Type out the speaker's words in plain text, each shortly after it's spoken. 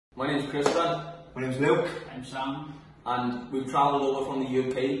My name's Christian. My name's Luke. I'm Sam. And we've travelled over from the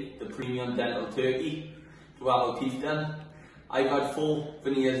UK, the premium dental Turkey, to have our teeth done. I've had 4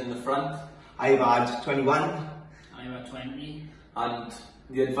 veneers in the front. I've had 21. I've had 20. And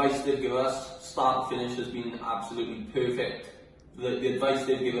the advice they've given us, start to finish, has been absolutely perfect. The advice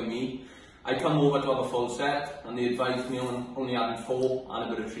they've given me, I come over to have a full set, and they advised me on only having 4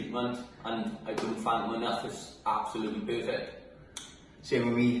 and a bit of treatment, and I couldn't thank them enough. It's absolutely perfect. Same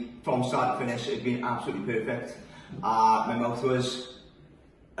with me, from start to finish, it's been absolutely perfect. My mouth was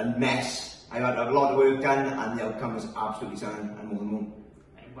a mess. I had a lot of work done, and the outcome was absolutely sound and more than more.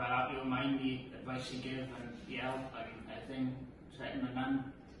 I'm well happy with mine, the advice you give and the help, I think second to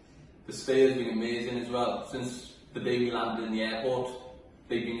none. The stay has been amazing as well. Since the day we landed in the airport,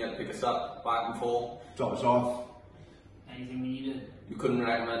 they've been here to pick us up, back and forth. Drop us off. Anything we needed. You couldn't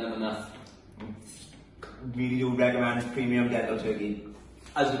recommend them enough. Really do recommend premium dental Turkey.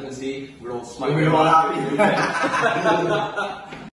 As you can see, we're all smiling. We're all happy.